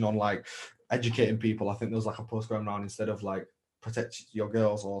were touching on, like educating people, I think there was like a post going around, instead of like protect your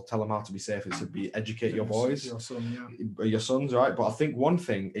girls or tell them how to be safe, it's to be educate your boys, your son, your sons, right? But I think one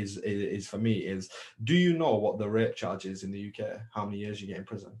thing is for me is, do you know what the rape charge is in the UK? How many years you get in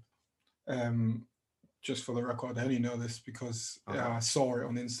prison? Just for the record, I only know this because I saw it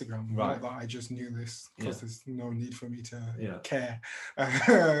on Instagram. Right. Not that I just knew this, because there's no need for me to care.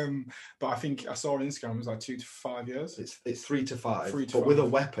 But I think I saw on Instagram it was like 2 to 5 years. It's 3 to 5. But with a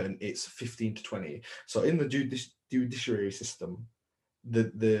weapon, it's 15 to 20. So in the judiciary system,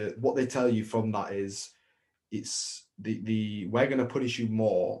 the what they tell you from that is, it's we're going to punish you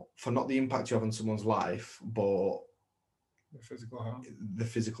more for not the impact you have on someone's life, but the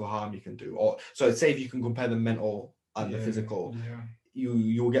physical harm you can do. Or so say if you can compare the mental and the physical,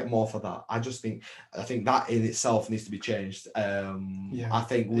 you'll get more for that. I think that in itself needs to be changed. I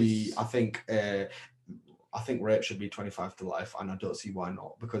think rape should be 25 to life, and I don't see why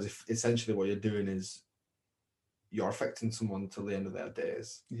not, because if essentially what you're doing is you're affecting someone till the end of their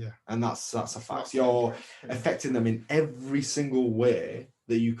days. And that's a fact. You're affecting them in every single way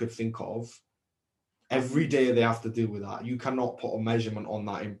that you could think of. Every day they have to deal with that. You cannot put a measurement on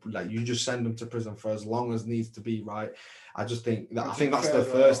that. Like, you just send them to prison for as long as needs to be, right? I think that's the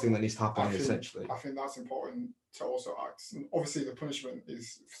first thing that needs to happen, essentially. I think that's important to also act. Obviously, the punishment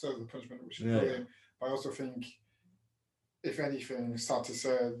is still the punishment, which is brilliant. But I also think, if anything, start to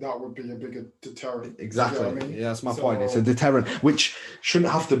say that would be a bigger deterrent. Exactly. You know what I mean? Yeah, that's my point. It's a deterrent, which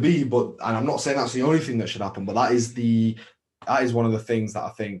shouldn't have to be, and I'm not saying that's the only thing that should happen, but that is one of the things that I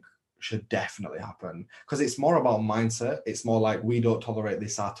think should definitely happen, because it's more about mindset. It's more like, we don't tolerate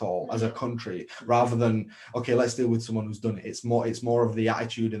this at all as a country, rather than, okay, let's deal with someone who's done it. It's more of the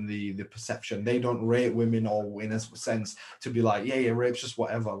attitude and the perception. They don't rate women, or in a sense to be like, rape's just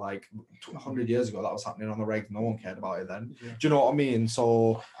whatever. Like 100 years ago that was happening on the regs, no one cared about it then. Do you know what I mean?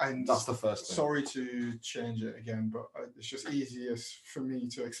 So that's the first thing. Sorry to change it again, but it's just easiest for me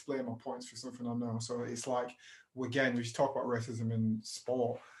to explain my points for something I know. So it's like, again, we talk about racism in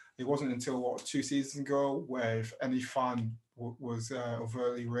sport. It wasn't until 2 seasons ago where if any fan was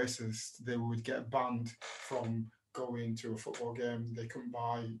overtly racist, they would get banned from going to a football game. They couldn't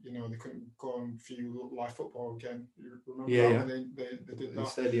buy, they couldn't go and view live football again. You remember when they did that?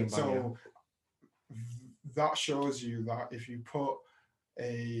 Stadium ban, so that shows you that if you put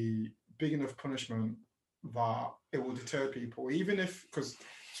a big enough punishment, that it will deter people, even if, because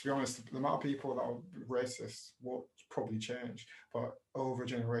to be honest, the amount of people that are racist will probably change, but over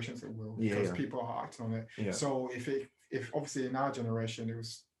generations it will, because people are acting on it. So if obviously in our generation it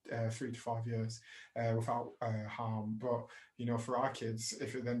was 3 to 5 years without harm, but for our kids,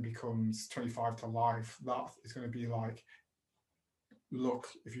 if it then becomes 25 to life, that is going to be like, look,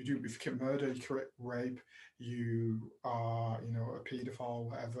 if you commit murder, you commit rape, you are a paedophile,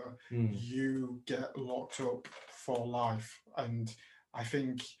 whatever, you get locked up for life. And I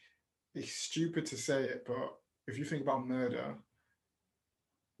think it's stupid to say it, but if you think about murder,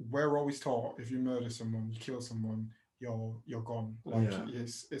 we're always taught, if you murder someone, you kill someone, you're gone. Like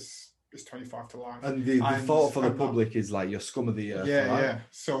it's 25 to life. And the thought for the public is like, you're scum of the earth. Yeah.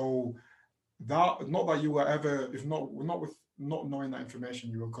 So that, not that you were ever, if not with not knowing that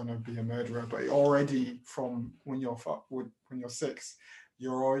information, you were gonna be a murderer, but already from when you're 6,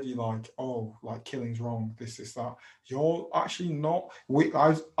 you're already like, oh, like killing's wrong, this is that. You're actually not.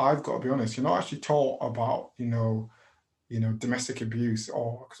 I've got to be honest. You're not actually taught about domestic abuse,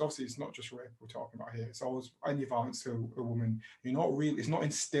 or because obviously it's not just rape we're talking about here. It's always any violence to a woman. You're not really. It's not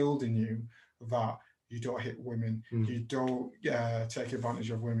instilled in you that you don't hit women. You don't take advantage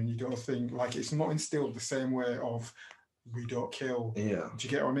of women. You don't think, like, it's not instilled the same way of, we don't kill. Do you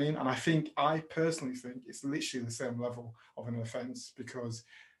get what I mean? And I personally think it's literally the same level of an offense, because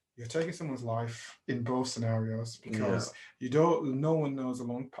you're taking someone's life in both scenarios, because no one knows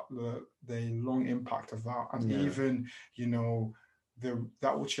the long impact of that. And even,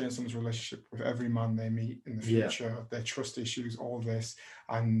 that will change someone's relationship with every man they meet in the future, their trust issues, all this.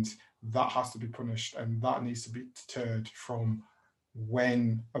 And that has to be punished, and that needs to be deterred from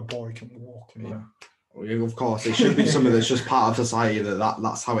when a boy can walk. Of course, it should be something that's just part of society.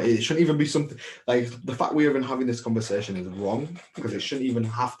 That's how it is. It shouldn't even be something like, the fact we're even having this conversation is wrong, because it shouldn't even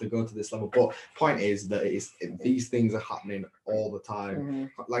have to go to this level. But point is that these things are happening all the time.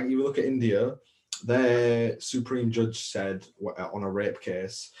 Like, you look at India, their supreme judge said on a rape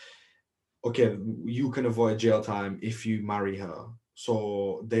case, okay, you can avoid jail time if you marry her.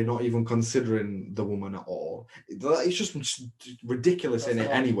 So they're not even considering the woman at all. It's just ridiculous in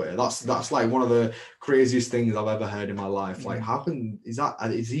it anyway. That's like one of the craziest things I've ever heard in my life. Like,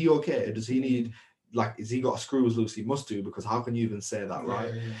 is he okay? Does he need, like, has he got screws loose? He must do, because how can you even say that,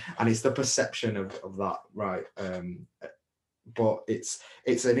 right? And it's the perception of that, right? but it's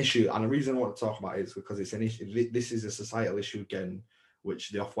an issue, and the reason I want to talk about it is because it's an issue. This is a societal issue again, which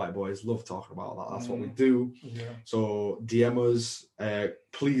the Off-White Boys love talking about. That's what we do. Yeah. So DM us,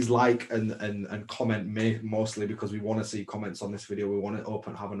 please like and comment mostly because we want to see comments on this video. We want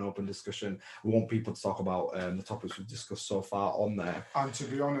to have an open discussion. We want people to talk about the topics we've discussed so far on there. And to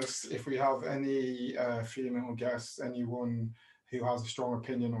be honest, if we have any female guests, anyone who has a strong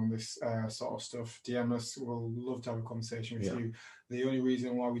opinion on this sort of stuff, DM us. We'll love to have a conversation with you. The only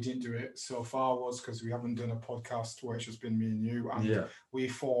reason why we didn't do it so far was because we haven't done a podcast where it's just been me and you, and we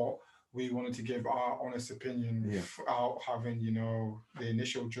thought we wanted to give our honest opinion without having, you know, the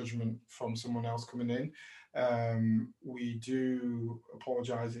initial judgment from someone else coming in. We do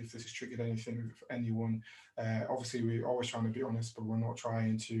apologize if this has triggered anything with anyone. Obviously, we're always trying to be honest, but we're not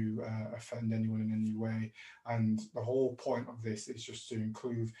trying to offend anyone in any way. And the whole point of this is just to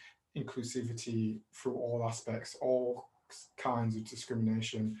include inclusivity through all aspects, all kinds of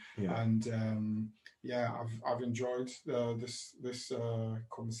discrimination. And I've enjoyed this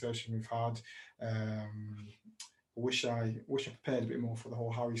conversation we've had. Wish I prepared a bit more for the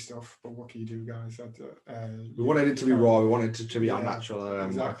whole Harry stuff, but what can you do, guys? We wanted it to be raw. We wanted it to be our natural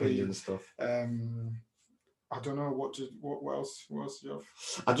opinion and stuff. I don't know what else do you have?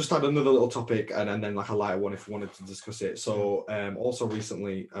 I just had another little topic and then like a lighter one if we wanted to discuss it. So also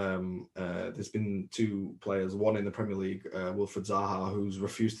recently there's been two players, one in the Premier League, Wilfried Zaha, who's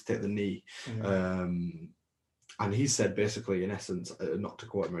refused to take the knee. And he said basically, in essence, not to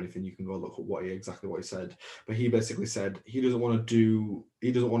quote him or anything, you can go look at exactly what he said. But he basically said he doesn't want to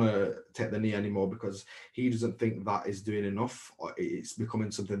take the knee anymore because he doesn't think that is doing enough. Or it's becoming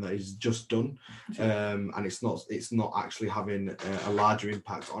something that is just done, and it's not actually having a larger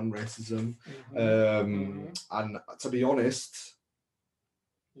impact on racism. And to be honest,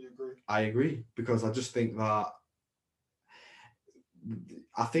 you agree? I agree because I just think that.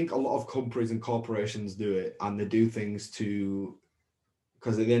 I think a lot of companies and corporations do it, and they do things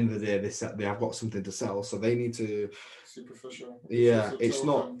because at the end of the day they have got something to sell, so they need to superficial. It's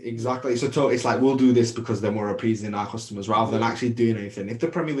not exactly. It's like we'll do this because then we're appeasing our customers rather than actually doing anything. If the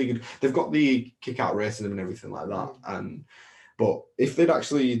Premier League, they've got the kick out racism and everything like that, but if they'd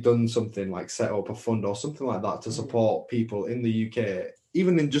actually done something like set up a fund or something like that to support people in the UK.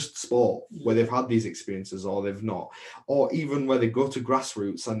 Even in just sport, where they've had these experiences or they've not, or even where they go to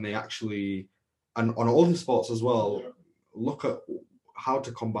grassroots and they actually, and on other sports as well, look at how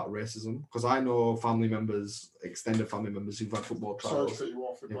to combat racism. Because I know extended family members who've had football trials. Sorry to cut you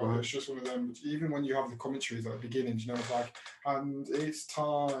off, but it's just one of them. Even when you have the commentaries at the beginning, you know, it's like, and it's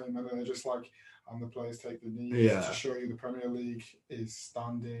time, and then they're just like, and the players take the knee to show you the Premier League is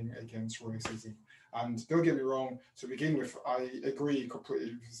standing against racism. And don't get me wrong, to begin with, I agree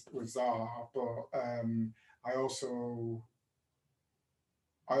completely with Zaha, but I also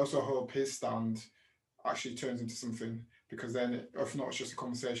hope his stand actually turns into something, because then, if not, it's just a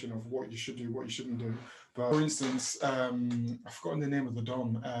conversation of what you should do, what you shouldn't do. But for instance, I've forgotten the name of the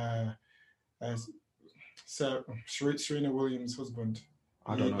Dom, Serena Williams' husband.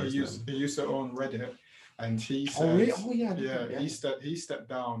 I don't know. He used to own Reddit. And he said, he stepped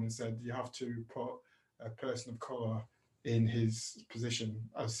down and said you have to put a person of color in his position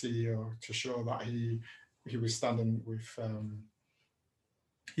as CEO to show that he was standing with.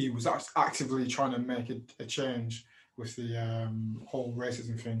 He was actively trying to make a change with the whole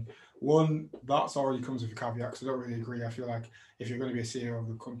racism thing. One, that's already comes with a caveat, because I don't really agree. I feel like if you're going to be a CEO of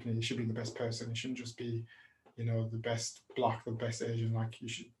the company, you should be the best person. It shouldn't just be, you know, the best black, the best Asian. Like, you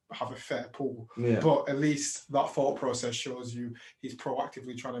should have a fair pool. But at least that thought process shows you he's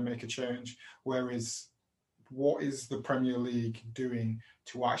proactively trying to make a change. Whereas, what is the Premier League doing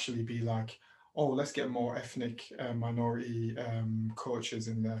to actually be like, oh, let's get more ethnic minority coaches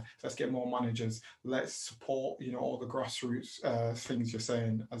in there. Let's get more managers. Let's support, you know, all the grassroots things you're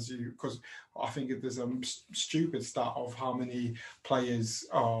saying, because I think there's a stupid stat of how many players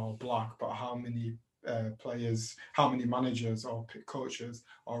are black, but how many managers or coaches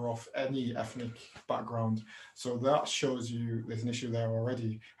are of any ethnic background. So that shows you there's an issue there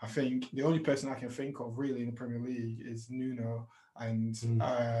already. I think the only person I can think of really in the Premier League is Nuno and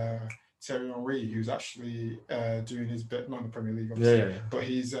Thierry Henry, who's actually doing his bit, not in the Premier League obviously, but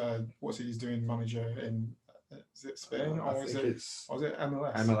he's he's doing manager in is it Spain or is it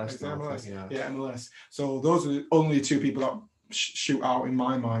MLS? MLS. MLS. So those are the only two people that shoot out in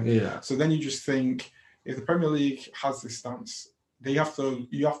my mind. So then you just think, if the Premier League has this stance, you have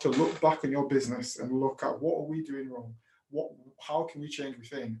to look back in your business and look at what are we doing wrong, how can we change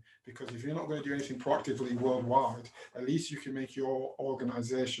within? Because if you're not going to do anything proactively worldwide, at least you can make your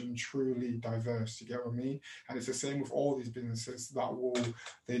organization truly diverse. You get what I mean? And it's the same with all these businesses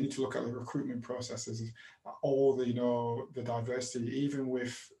they need to look at the recruitment processes, all the, the diversity, even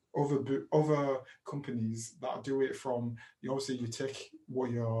with other companies that do it from, obviously you take what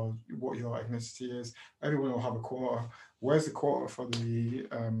your ethnicity is. Everyone will have a quota. Where's the quota for the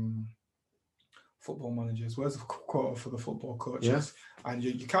football managers? Where's the quota for the football coaches? Yeah. And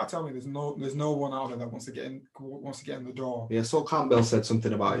you can't tell me there's no one out there that wants to get in the door. Yeah, so Campbell said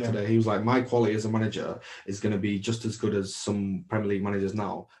something about it today. He was like, my quality as a manager is going to be just as good as some Premier League managers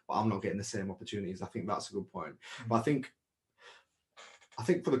now, but I'm not getting the same opportunities. I think that's a good point. Mm-hmm. But I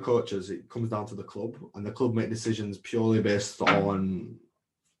think for the coaches, it comes down to the club, and the club make decisions purely based on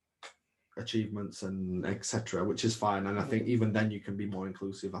achievements and etc., which is fine. And I think even then you can be more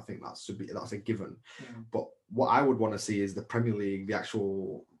inclusive. I think that's a given. Yeah. But what I would want to see is the Premier League, the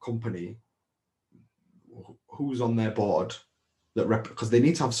actual company, who's on their board, because they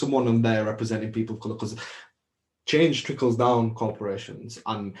need to have someone on there representing people of colour, because change trickles down corporations,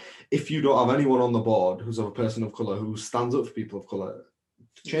 and if you don't have anyone on the board who's a person of colour who stands up for people of colour,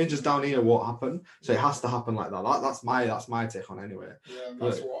 changes down here won't happen. So it has to happen like that. That's my take on it anyway. Yeah,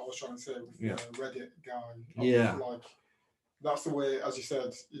 that's what I was trying to say with the Reddit guy. Yeah. Like, that's the way, as you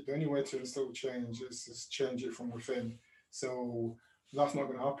said, the only way to instill change is to change it from within. So that's not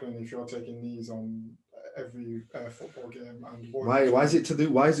going to happen if you're taking knees on every football game. And why is it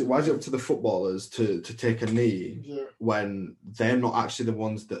up to the footballers to take a knee when they're not actually the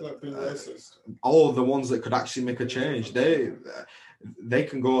ones that being racist? All the ones that could actually make a change. They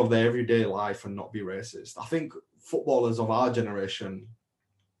can go of their everyday life and not be racist. I think footballers of our generation,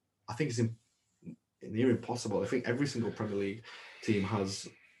 I think it's near impossible. I think every single Premier League team has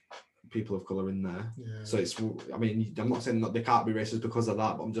people of colour in there. Yeah. So I'm not saying that they can't be racist because of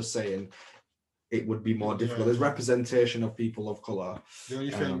that, but I'm just saying it would be more difficult. There's representation of people of colour. The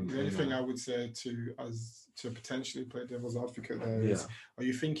only thing I would say to potentially play devil's advocate there is, are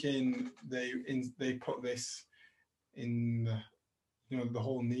you thinking they put this in, the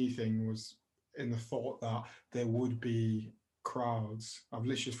whole knee thing was in the thought that there would be crowds? I've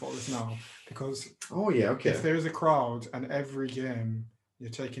literally thought this now, because if there is a crowd and every game you're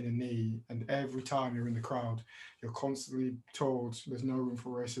taking a knee and every time you're in the crowd you're constantly told there's no room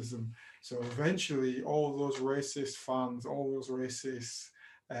for racism, so eventually all those racist fans, all those racist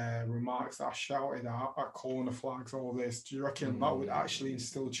remarks that are shouted at corner flags, all this, do you reckon that would actually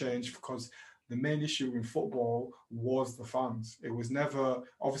instill change? Because the main issue in football was the fans. It was never,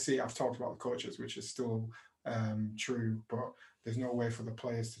 obviously I've talked about the coaches, which is still true, but there's no way for the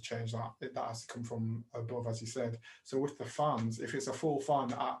players to change that. That has to come from above, as you said. So with the fans, if it's a full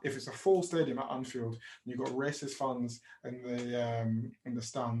stadium at Anfield, and you've got racist fans in the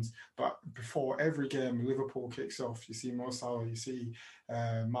stands, but before every game Liverpool kicks off, you see Mo Salah, you see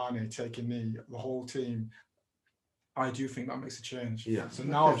Mane taking knee, the whole team, I do think that makes a change. Yeah. So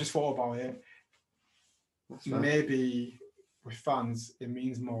now I've just thought about it. Maybe with fans, it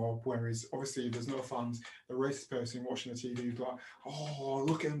means more. Whereas obviously, there's no fans. The racist person watching the TV is like, "Oh,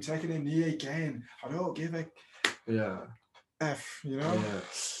 look at him taking a knee again. I don't give a f." Yeah.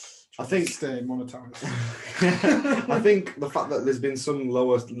 I think stay monetized. I think the fact that there's been some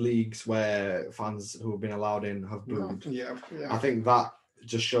lower leagues where fans who have been allowed in have booed. Yeah. I think that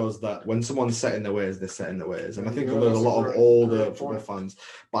just shows that when someone's set in their ways, they're set in their ways. And I think there's a lot of older football fans.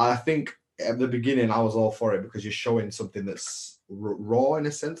 But I think at the beginning, I was all for it because you're showing something that's raw in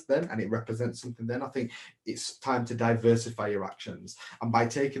a sense then, and it represents something then. I think it's time to diversify your actions. And by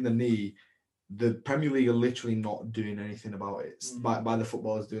taking the knee, the Premier League are literally not doing anything about it by the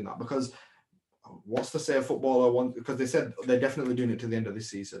footballers doing that. Because what's to say a footballer wants, because they said they're definitely doing it to the end of this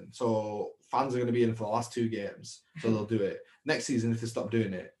season. So fans are going to be in for the last 2 games. So they'll do it. Next season, if they stop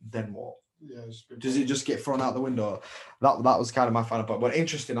doing it, then what? Yeah, does it just get thrown out the window? That was kind of my final point. But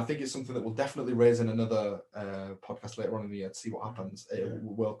interesting, I think it's something that we'll definitely raise in another podcast later on in the year to see what happens.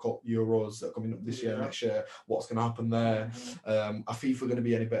 World Cup, Euros that are coming up this year, next year, what's going to happen there? Are FIFA going to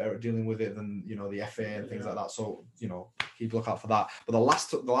be any better at dealing with it than the FA and things like that? So keep a lookout for that. But the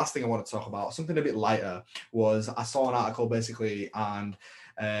last thing I want to talk about, something a bit lighter, was I saw an article basically, and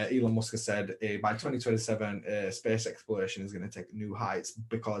Elon Musk has said by 2027 space exploration is going to take new heights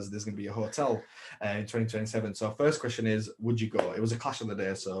because there's going to be a hotel in 2027. So first question is, would you go? It was a clash of the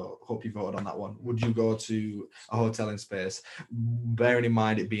day, so hope you voted on that one. Would you go to a hotel in space, bearing in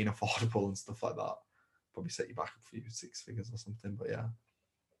mind it being affordable and stuff like that? Probably set you back a few 6 figures or something, but yeah.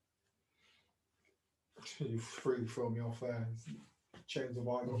 You really throw me off there. Change the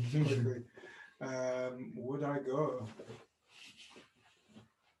vibe up quickly. Would I go?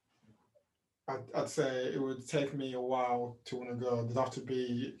 I'd say it would take me a while to want to go. There'd have to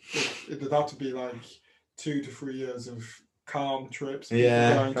be like 2 to 3 years of calm trips.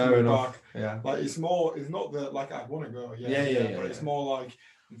 Yeah, fair enough. Back. Yeah, like it's not that like I want to go. Yeah. But it's more like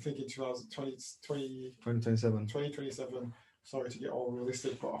I'm thinking 2027. Sorry to get all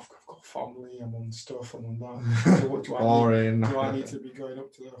realistic, but I've got family. I'm on stuff. I'm on that. So what do I need to be going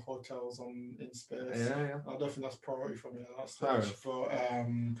up to the hotels in space? Yeah. I don't think that's priority for me at that stage. But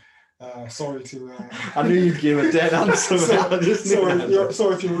sorry to. I knew you'd give a dead answer.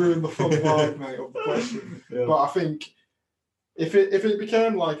 Sorry to ruin the fun vibe, mate, of the question. Yeah. But I think if it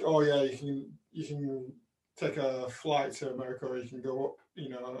became like, oh yeah, you can take a flight to America, or you can go up,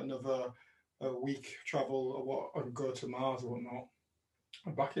 another week travel or what, and go to Mars or whatnot.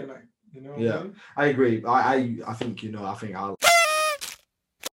 I'm back here, mate. You know. Yeah, I agree. I think I'll.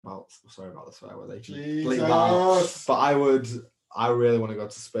 Well, sorry about the swear word. But I really want to go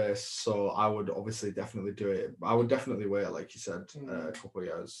to space, so I would obviously definitely do it. I would definitely wait, like you said, a couple of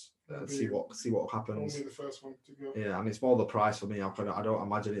years, see what happens. Only the first one to go. Yeah, and it's more the price for me. I don't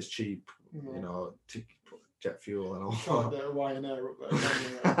imagine it's cheap. No. To jet fuel and all. Can't get a Ryanair up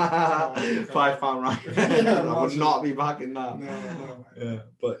there. £5 right. I would not be back in that. No. Yeah,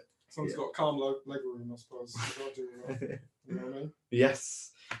 but someone's got calm leg room, I suppose. You know what I mean?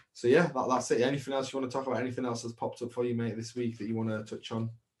 Yes. So yeah, that's it. Anything else you want to talk about? Anything else that's popped up for you, mate, this week that you want to touch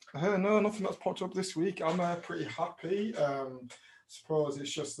on? No, nothing that's popped up this week. I'm pretty happy. Suppose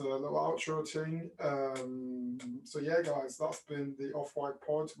it's just a little outro thing. So yeah, guys, that's been the Off-White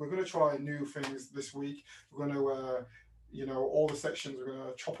Pod. We're going to try new things this week. We're going to, all the sections, we're going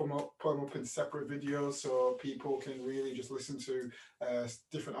to chop them up, put them up in separate videos so people can really just listen to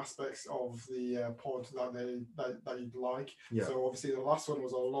different aspects of the pod that you'd like. Yeah. So obviously the last one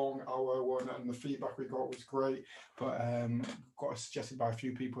was a long hour one, and the feedback we got was great, but got suggested by a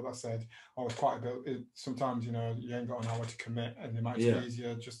few people that said, oh, it's quite a bit, sometimes, you ain't got an hour to commit, and it might be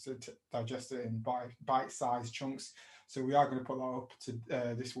easier just to digest it in bite-sized chunks. So we are going to put that up to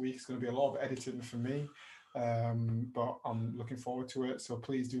this week. It's going to be a lot of editing for me. But I'm looking forward to it. So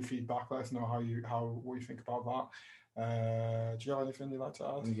please do feedback. Let us know what you think about that. Do you have anything you'd like to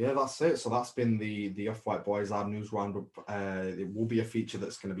add? Yeah, that's it. So that's been the Off-White Boys Ad News Roundup. It will be a feature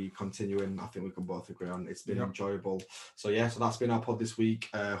that's going to be continuing. I think we can both agree on. It's been enjoyable. So that's been our pod this week.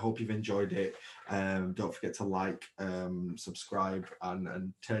 Hope you've enjoyed it. Don't forget to like, subscribe,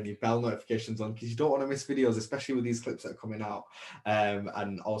 and turn your bell notifications on, because you don't want to miss videos, especially with these clips that are coming out.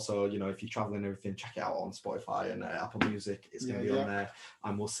 And also, if you're traveling and everything, check it out on Spotify and Apple Music. It's going to be on there.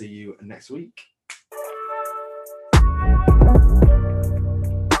 And we'll see you next week.